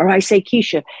 Or I say,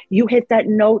 Keshia, you hit that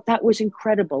note. That was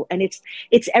incredible. And it's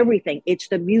everything. It's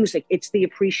the music. It's the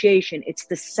appreciation. It's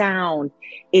the sound.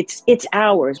 It's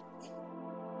ours.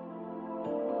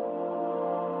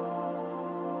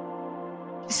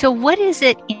 So what is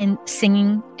it in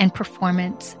singing and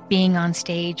performance, being on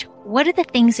stage? What are the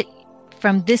things that,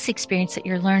 from this experience that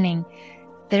you're learning,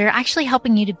 that are actually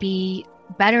helping you to be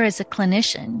better as a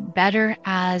clinician, better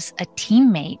as a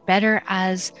teammate, better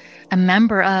as a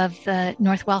member of the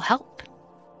Northwell Health?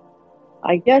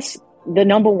 I guess the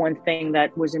number one thing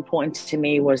that was important to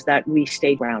me was that we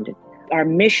stayed grounded. Our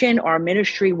mission, our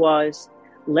ministry was,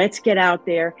 let's get out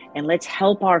there and let's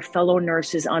help our fellow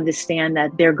nurses understand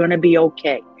that they're going to be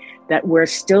okay, that we're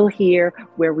still here,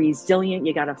 we're resilient.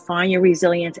 You got to find your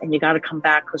resilience and you got to come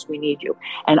back because we need you.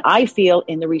 And I feel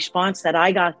in the response that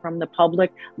I got from the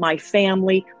public, my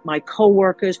family, my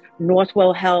coworkers,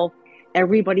 Northwell Health,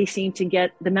 everybody seemed to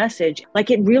get the message.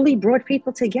 Like, it really brought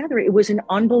people together. It was an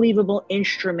unbelievable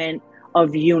instrument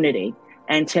of unity.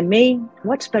 And to me,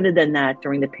 what's better than that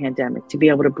during the pandemic, to be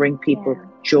able to bring people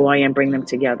joy and bring them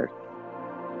together?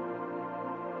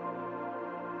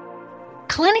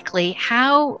 Clinically,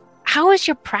 how How has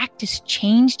your practice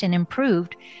changed and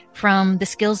improved from the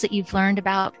skills that you've learned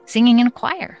about singing in a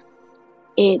choir?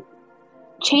 It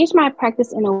changed my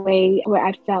practice in a way where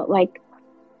I felt like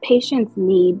patients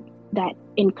need that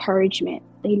encouragement.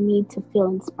 They need to feel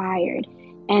inspired.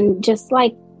 And just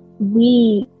like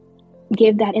we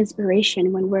give that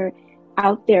inspiration when we're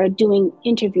out there doing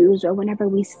interviews or whenever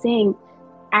we sing,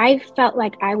 I felt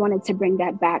like I wanted to bring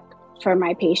that back for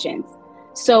my patients.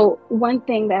 So one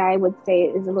thing that I would say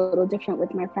is a little different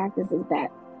with my practice is that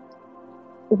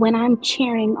when I'm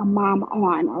cheering a mom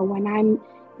on, or when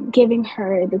I'm giving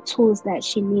her the tools that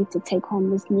she needs to take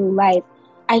home this new life,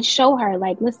 I show her,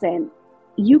 like, listen,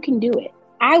 you can do it.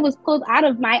 I was pulled out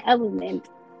of my element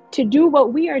to do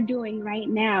what we are doing right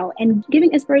now, and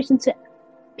giving inspiration to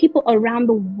people around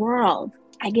the world.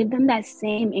 I give them that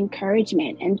same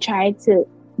encouragement and try to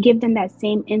give them that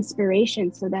same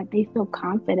inspiration so that they feel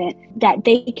confident that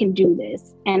they can do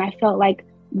this. And I felt like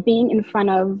being in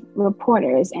front of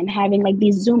reporters and having like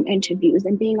these Zoom interviews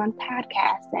and being on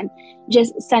podcasts and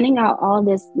just sending out all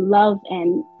this love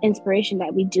and inspiration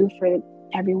that we do for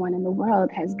everyone in the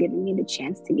world has given me the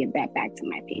chance to give that back to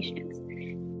my patients.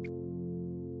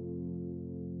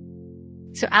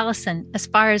 So Allison, as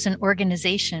far as an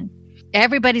organization,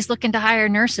 everybody's looking to hire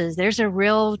nurses. There's a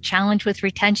real challenge with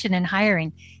retention and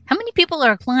hiring. How many people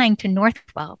are applying to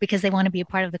Northwell because they want to be a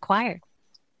part of the choir?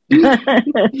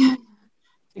 A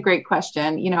great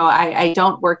question. You know, I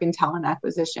don't work in talent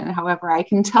acquisition. However, I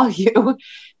can tell you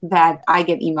that I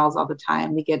get emails all the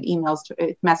time. We get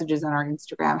messages on our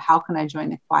Instagram. How can I join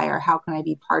the choir? How can I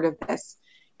be part of this?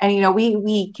 And, you know,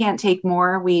 we can't take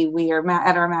more. We are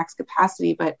at our max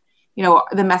capacity, but you know,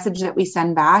 the message that we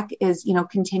send back is, you know,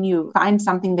 continue, find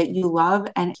something that you love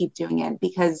and keep doing it,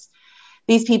 because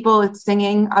these people, it's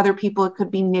singing, other people, it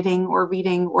could be knitting or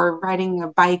reading or riding a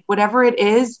bike, whatever it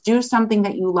is, do something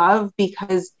that you love,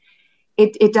 because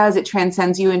it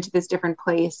transcends you into this different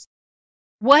place.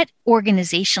 What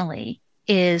organizationally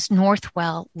is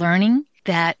Northwell learning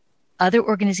that other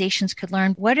organizations could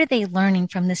learn? What are they learning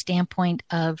from the standpoint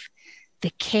of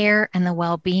the care and the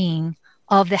well-being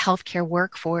of the healthcare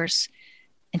workforce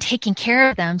and taking care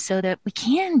of them so that we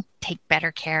can take better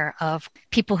care of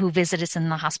people who visit us in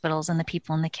the hospitals and the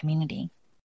people in the community?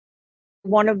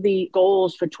 One of the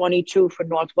goals for 22 for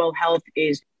Northwell Health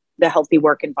is the healthy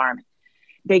work environment.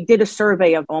 They did a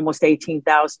survey of almost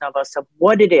 18,000 of us of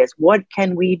what it is. What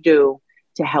can we do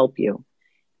to help you?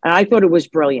 And I thought it was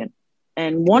brilliant.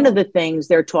 And one of the things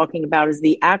they're talking about is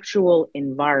the actual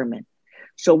environment.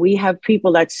 So we have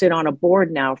people that sit on a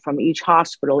board now from each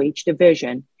hospital, each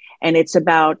division, and it's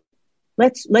about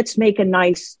let's make a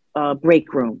nice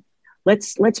break room.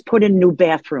 Let's put in new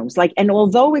bathrooms. And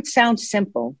although it sounds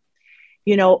simple,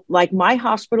 you know, like my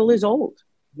hospital is old.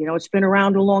 You know, it's been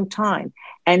around a long time.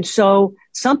 And so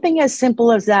something as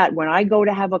simple as that, when I go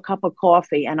to have a cup of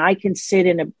coffee and I can sit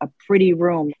in a pretty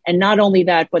room, and not only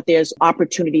that, but there's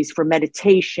opportunities for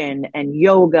meditation and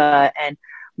yoga and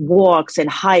walks and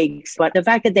hikes. But the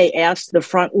fact that they asked the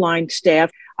frontline staff,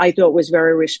 I thought was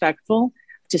very respectful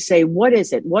to say, what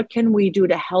is it? What can we do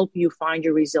to help you find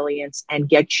your resilience and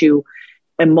get you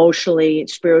emotionally,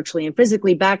 spiritually, and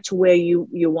physically back to where you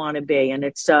want to be? And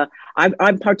it's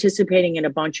I'm participating in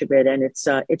a bunch of it, and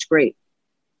it's great.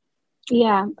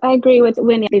 Yeah, I agree with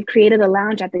Winnie. They've created a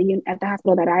lounge at the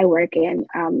hospital that I work in,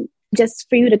 just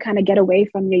for you to kind of get away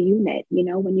from your unit, you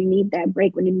know, when you need that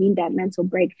break, when you need that mental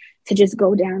break, to just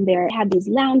go down there, have these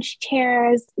lounge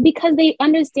chairs, because they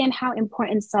understand how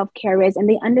important self-care is, and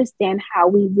they understand how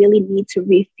we really need to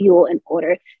refuel in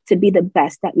order to be the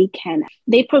best that we can.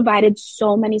 They provided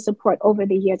so many support over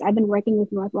the years. I've been working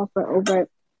with Northwell for over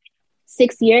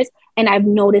 6 years, and I've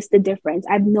noticed the difference.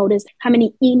 I've noticed how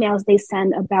many emails they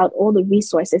send about all the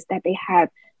resources that they have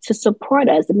to support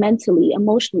us mentally,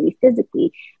 emotionally,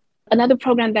 physically. Another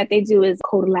program that they do is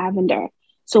Code Lavender.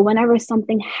 So whenever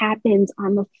something happens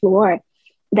on the floor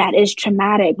that is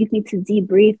traumatic, you need to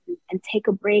debrief and take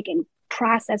a break and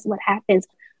process what happens.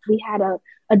 We had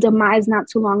a demise not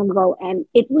too long ago, and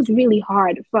it was really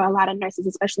hard for a lot of nurses,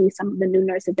 especially some of the new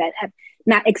nurses that have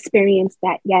not experienced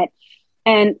that yet.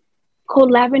 And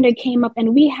Code Lavender came up,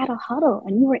 and we had a huddle,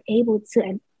 and we were able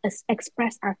to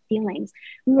express our feelings.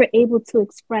 We were able to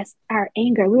express our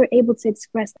anger. We were able to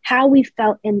express how we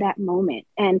felt in that moment.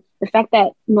 And the fact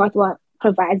that Northwell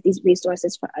provides these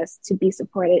resources for us to be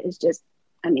supported is just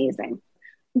amazing.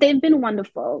 They've been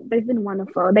wonderful.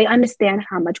 They understand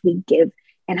how much we give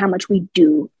and how much we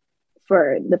do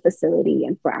for the facility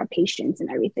and for our patients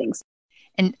and everything.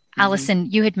 And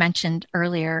Allison, you had mentioned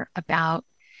earlier about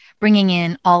bringing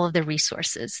in all of the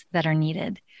resources that are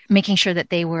needed, making sure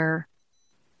that they were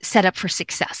set up for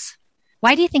success.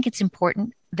 Why do you think it's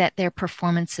important that their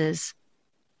performances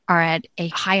are at a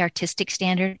high artistic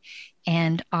standard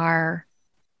and are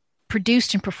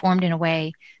produced and performed in a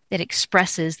way that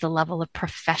expresses the level of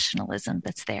professionalism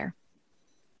that's there?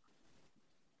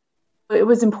 It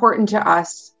was important to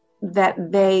us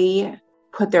that they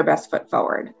put their best foot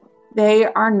forward. They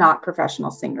are not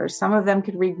professional singers. Some of them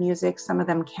could read music, some of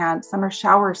them can't. Some are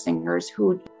shower singers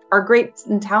who are great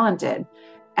and talented.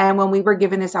 And when we were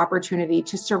given this opportunity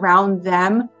to surround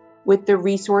them with the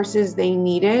resources they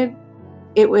needed,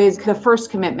 it was the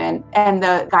first commitment and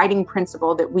the guiding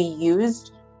principle that we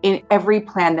used in every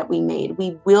plan that we made.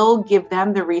 We will give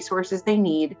them the resources they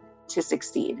need to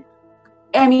succeed.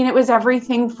 I mean, it was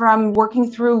everything from working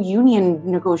through union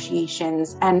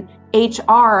negotiations and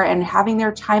HR and having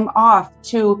their time off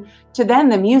to then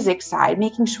the music side,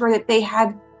 making sure that they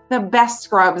had the best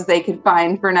scrubs they could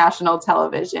find for national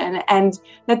television, and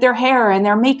that their hair and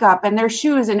their makeup and their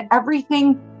shoes and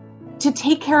everything to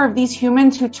take care of these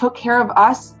humans who took care of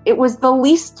us. It was the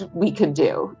least we could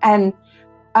do. And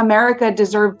America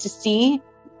deserved to see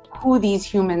who these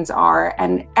humans are,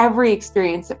 and every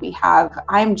experience that we have,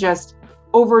 I'm just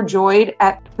overjoyed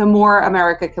at the more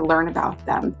America can learn about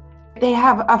them. They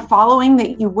have a following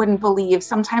that you wouldn't believe.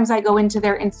 Sometimes I go into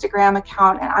their Instagram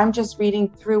account and I'm just reading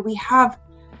through. We have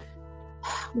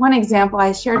one example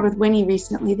I shared with Winnie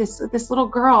recently, this little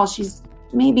girl, she's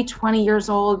maybe 20 years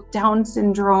old, Down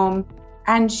syndrome,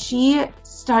 and she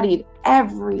studied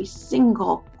every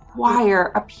single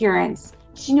choir appearance.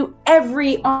 She knew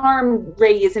every arm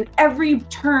raise and every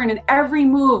turn and every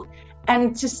move.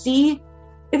 And to see,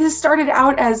 it started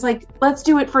out as like, let's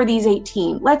do it for these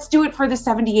 18. Let's do it for the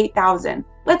 78,000.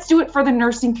 Let's do it for the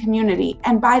nursing community.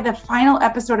 And by the final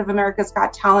episode of America's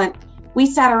Got Talent, we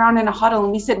sat around in a huddle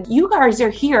and we said, you guys are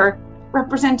here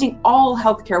representing all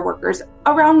healthcare workers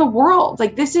around the world.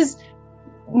 Like, this is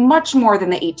much more than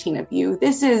the 18 of you.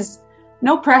 This is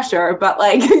no pressure, but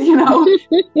like,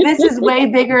 this is way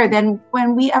bigger than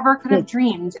when we ever could have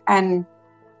dreamed. And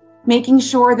making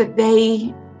sure that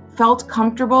they felt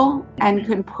comfortable and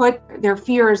could put their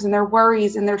fears and their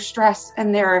worries and their stress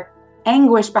and their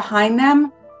anguish behind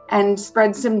them and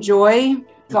spread some joy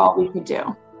is all we could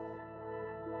do.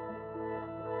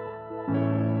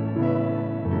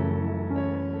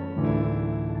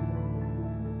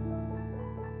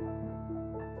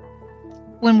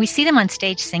 When we see them on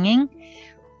stage singing,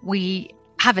 we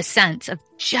have a sense of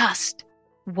just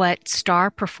what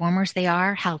star performers they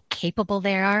are, how capable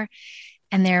they are.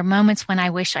 And there are moments when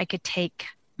I wish I could take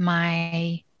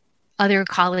my other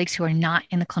colleagues who are not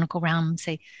in the clinical realm and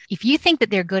say, if you think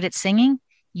that they're good at singing,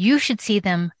 you should see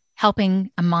them helping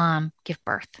a mom give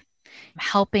birth,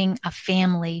 helping a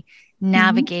family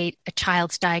navigate a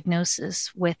child's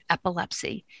diagnosis with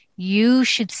epilepsy. You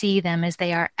should see them as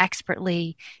they are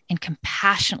expertly and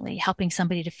compassionately helping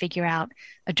somebody to figure out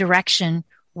a direction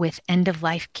with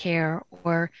end-of-life care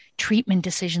or treatment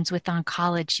decisions with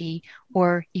oncology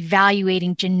or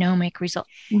evaluating genomic results.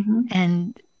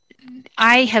 And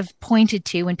I have pointed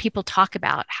to, when people talk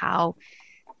about how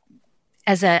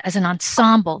as an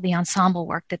ensemble, the ensemble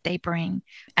work that they bring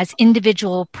as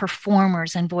individual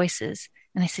performers and voices.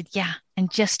 And I said, yeah, and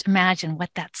just imagine what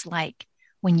that's like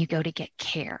when you go to get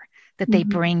care, that they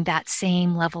bring that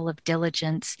same level of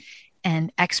diligence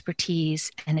and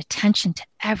expertise and attention to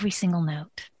every single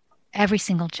note, every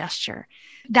single gesture.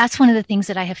 That's one of the things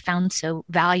that I have found so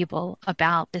valuable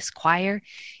about this choir,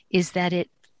 is that it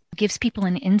gives people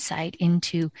an insight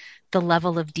into the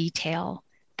level of detail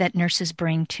that nurses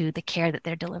bring to the care that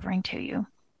they're delivering to you.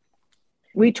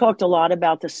 We talked a lot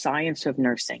about the science of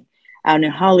nursing out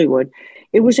in Hollywood.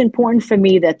 It was important for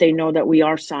me that they know that we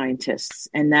are scientists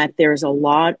and that there's a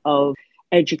lot of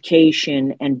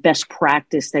education and best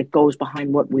practice that goes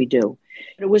behind what we do.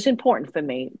 It was important for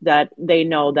me that they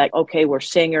know that, okay, we're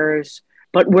singers,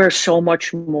 but we're so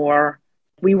much more.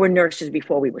 We were nurses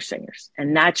before we were singers.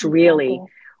 And that's really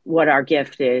what our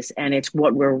gift is. And it's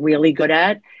what we're really good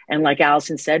at. And like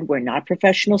Allison said, we're not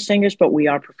professional singers, but we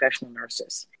are professional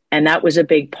nurses. And that was a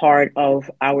big part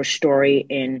of our story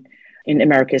in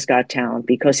America's Got Talent,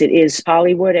 because it is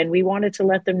Hollywood. And we wanted to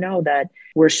let them know that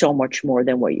we're so much more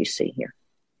than what you see here.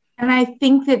 And I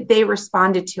think that they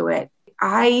responded to it.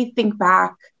 I think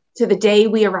back to the day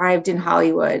we arrived in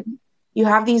Hollywood. You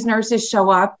have these nurses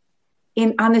show up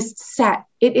on this set.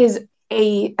 It is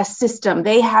a system.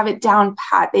 They have it down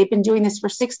pat. They've been doing this for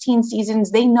 16 seasons.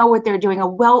 They know what they're doing, a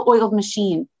well-oiled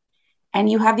machine.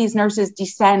 And you have these nurses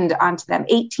descend onto them.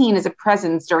 18 is a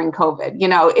presence during COVID.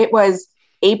 It was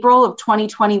April of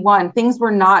 2021. Things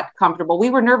were not comfortable. We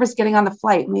were nervous getting on the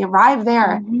flight. And we arrived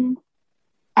there.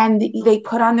 And they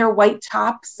put on their white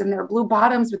tops and their blue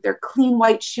bottoms with their clean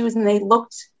white shoes, and they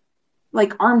looked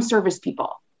like armed service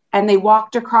people. And they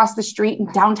walked across the street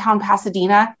in downtown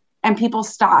Pasadena, and people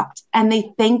stopped and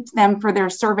they thanked them for their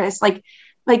service. Like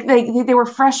they were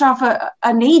fresh off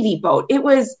a Navy boat. It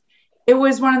was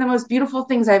one of the most beautiful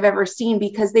things I've ever seen,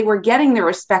 because they were getting the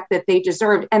respect that they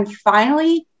deserved. And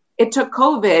finally, it took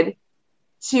COVID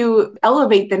to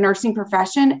elevate the nursing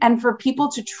profession and for people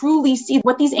to truly see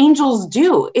what these angels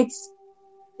do.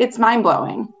 It's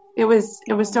mind-blowing. It was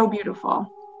so beautiful.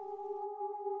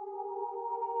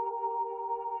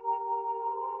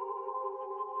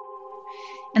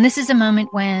 And this is a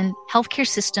moment when healthcare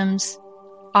systems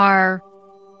are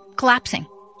collapsing,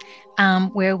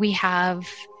 where we have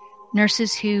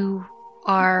nurses who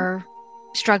are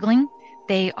struggling.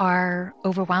 They are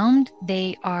overwhelmed.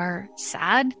 They are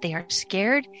sad. They are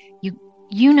scared.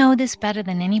 You know this better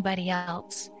than anybody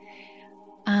else.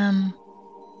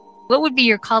 What would be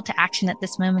your call to action at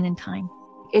this moment in time?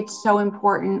 It's so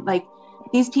important. Like,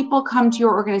 these people come to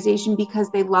your organization because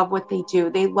they love what they do.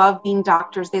 They love being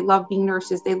doctors. They love being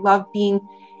nurses. They love being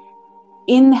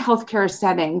in the healthcare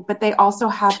setting, but they also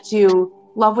have to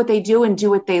love what they do and do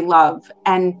what they love.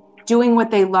 And doing what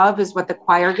they love is what the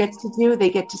choir gets to do. They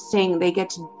get to sing. They get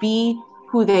to be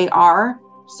who they are.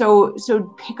 So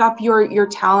pick up your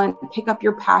talent, pick up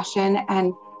your passion,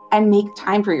 and make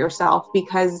time for yourself,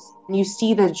 because you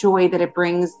see the joy that it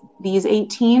brings these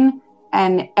 18,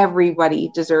 and everybody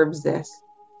deserves this.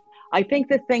 I think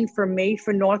the thing for me,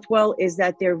 for Northwell, is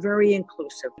that they're very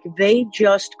inclusive. They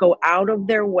just go out of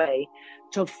their way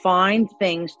to find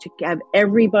things to have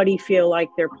everybody feel like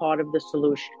they're part of the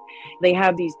solution. They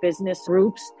have these business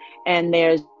groups, and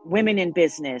there's women in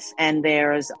business, and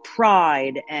there's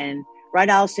pride, and right,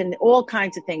 Allison, all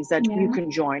kinds of things that you can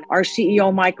join. Our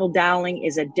CEO, Michael Dowling,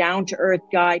 is a down-to-earth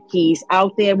guy. He's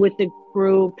out there with the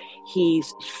group.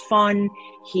 He's fun.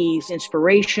 He's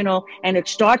inspirational. And it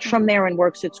starts from there and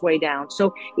works its way down.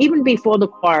 So even before the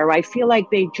choir, I feel like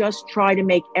they just try to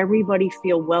make everybody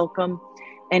feel welcome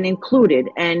and included.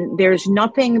 And there's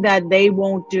nothing that they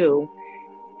won't do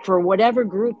for whatever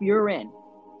group you're in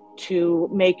to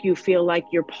make you feel like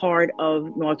you're part of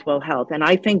Northwell Health. And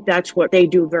I think that's what they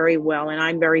do very well. And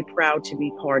I'm very proud to be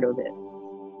part of it.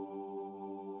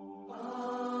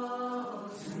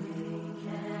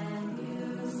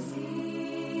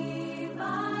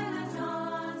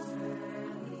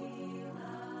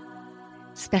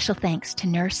 Special thanks to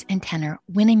nurse and tenor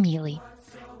Winnie Mele,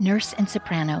 nurse and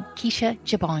soprano Keshia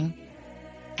Jaboin,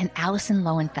 and Allison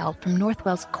Lowenfeld from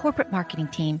Northwell's corporate marketing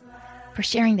team for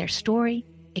sharing their story,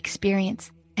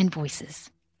 experience, and voices.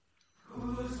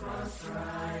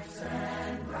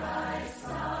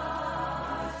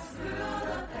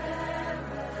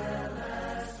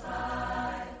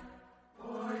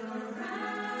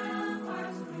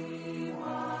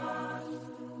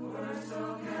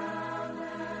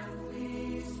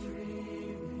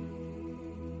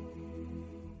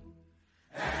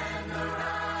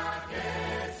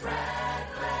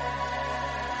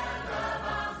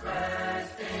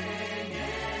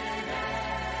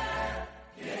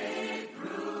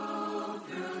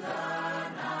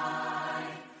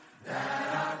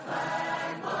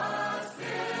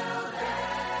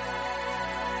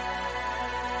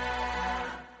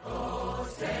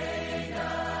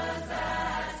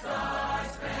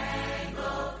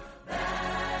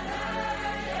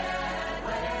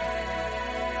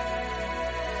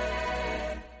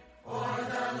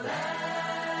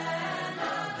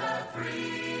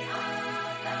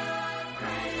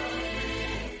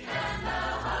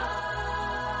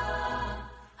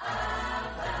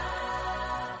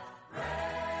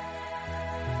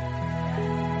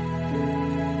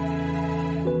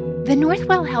 The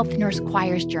Northwell Health Nurse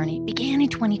Choir's journey began in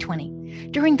 2020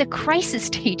 during the crisis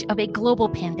stage of a global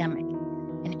pandemic.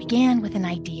 And it began with an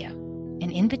idea,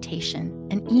 an invitation,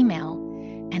 an email,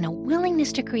 and a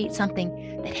willingness to create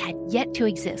something that had yet to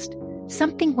exist,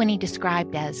 something Winnie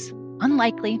described as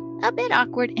unlikely, a bit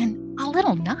awkward, and a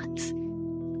little nuts.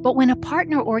 But when a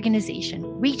partner organization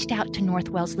reached out to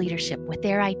Northwell's leadership with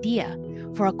their idea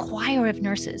for a choir of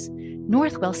nurses,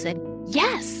 Northwell said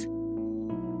yes.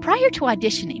 Prior to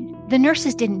auditioning, the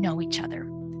nurses didn't know each other.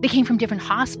 They came from different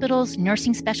hospitals,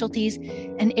 nursing specialties,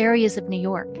 and areas of New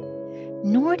York.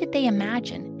 Nor did they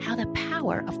imagine how the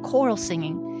power of choral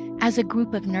singing as a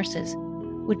group of nurses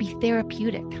would be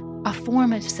therapeutic, a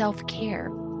form of self-care,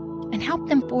 and help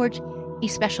them forge a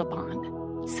special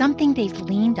bond, something they've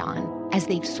leaned on as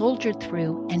they've soldiered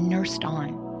through and nursed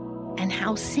on, and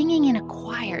how singing in a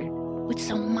choir would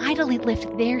so mightily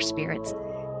lift their spirits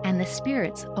and the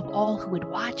spirits of all who would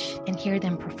watch and hear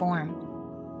them perform.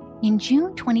 In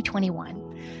June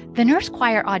 2021, the Nurse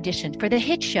Choir auditioned for the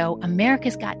hit show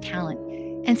America's Got Talent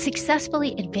and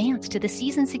successfully advanced to the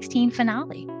season 16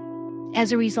 finale.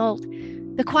 As a result,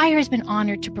 the choir has been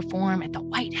honored to perform at the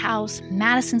White House,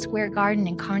 Madison Square Garden,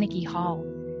 and Carnegie Hall.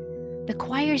 The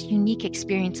choir's unique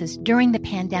experiences during the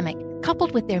pandemic,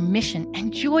 coupled with their mission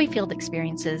and joy-filled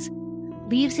experiences,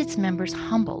 leaves its members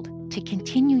humbled to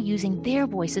continue using their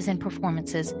voices and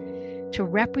performances to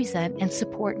represent and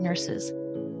support nurses,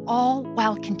 all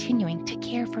while continuing to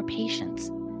care for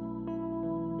patients.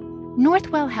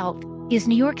 Northwell Health is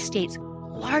New York State's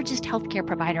largest healthcare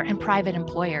provider and private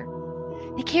employer.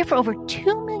 They care for over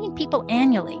 2 million people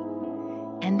annually,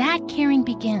 and that caring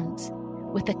begins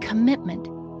with a commitment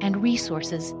and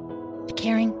resources to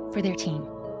caring for their team.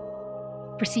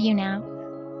 For See You Now,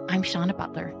 I'm Shauna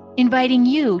Butler, inviting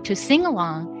you to sing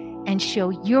along and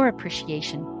show your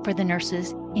appreciation for the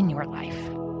nurses in your life.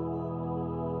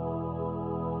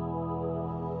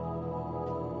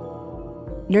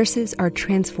 Nurses are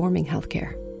transforming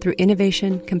healthcare through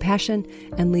innovation, compassion,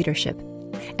 and leadership.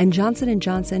 And Johnson &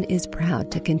 Johnson is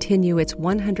proud to continue its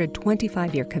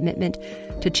 125-year commitment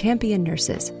to champion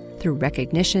nurses through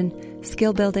recognition,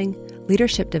 skill building,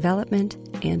 leadership development,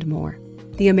 and more.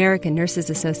 The American Nurses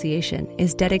Association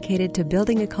is dedicated to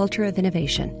building a culture of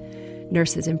innovation.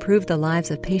 Nurses improve the lives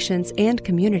of patients and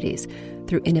communities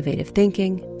through innovative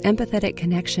thinking, empathetic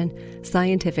connection,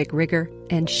 scientific rigor,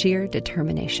 and sheer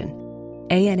determination.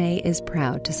 ANA is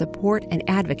proud to support and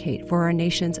advocate for our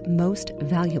nation's most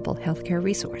valuable healthcare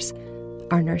resource,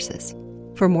 our nurses.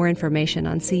 For more information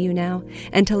on See You Now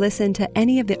and to listen to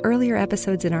any of the earlier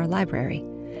episodes in our library,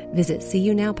 visit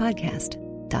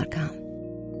seeyounowpodcast.com.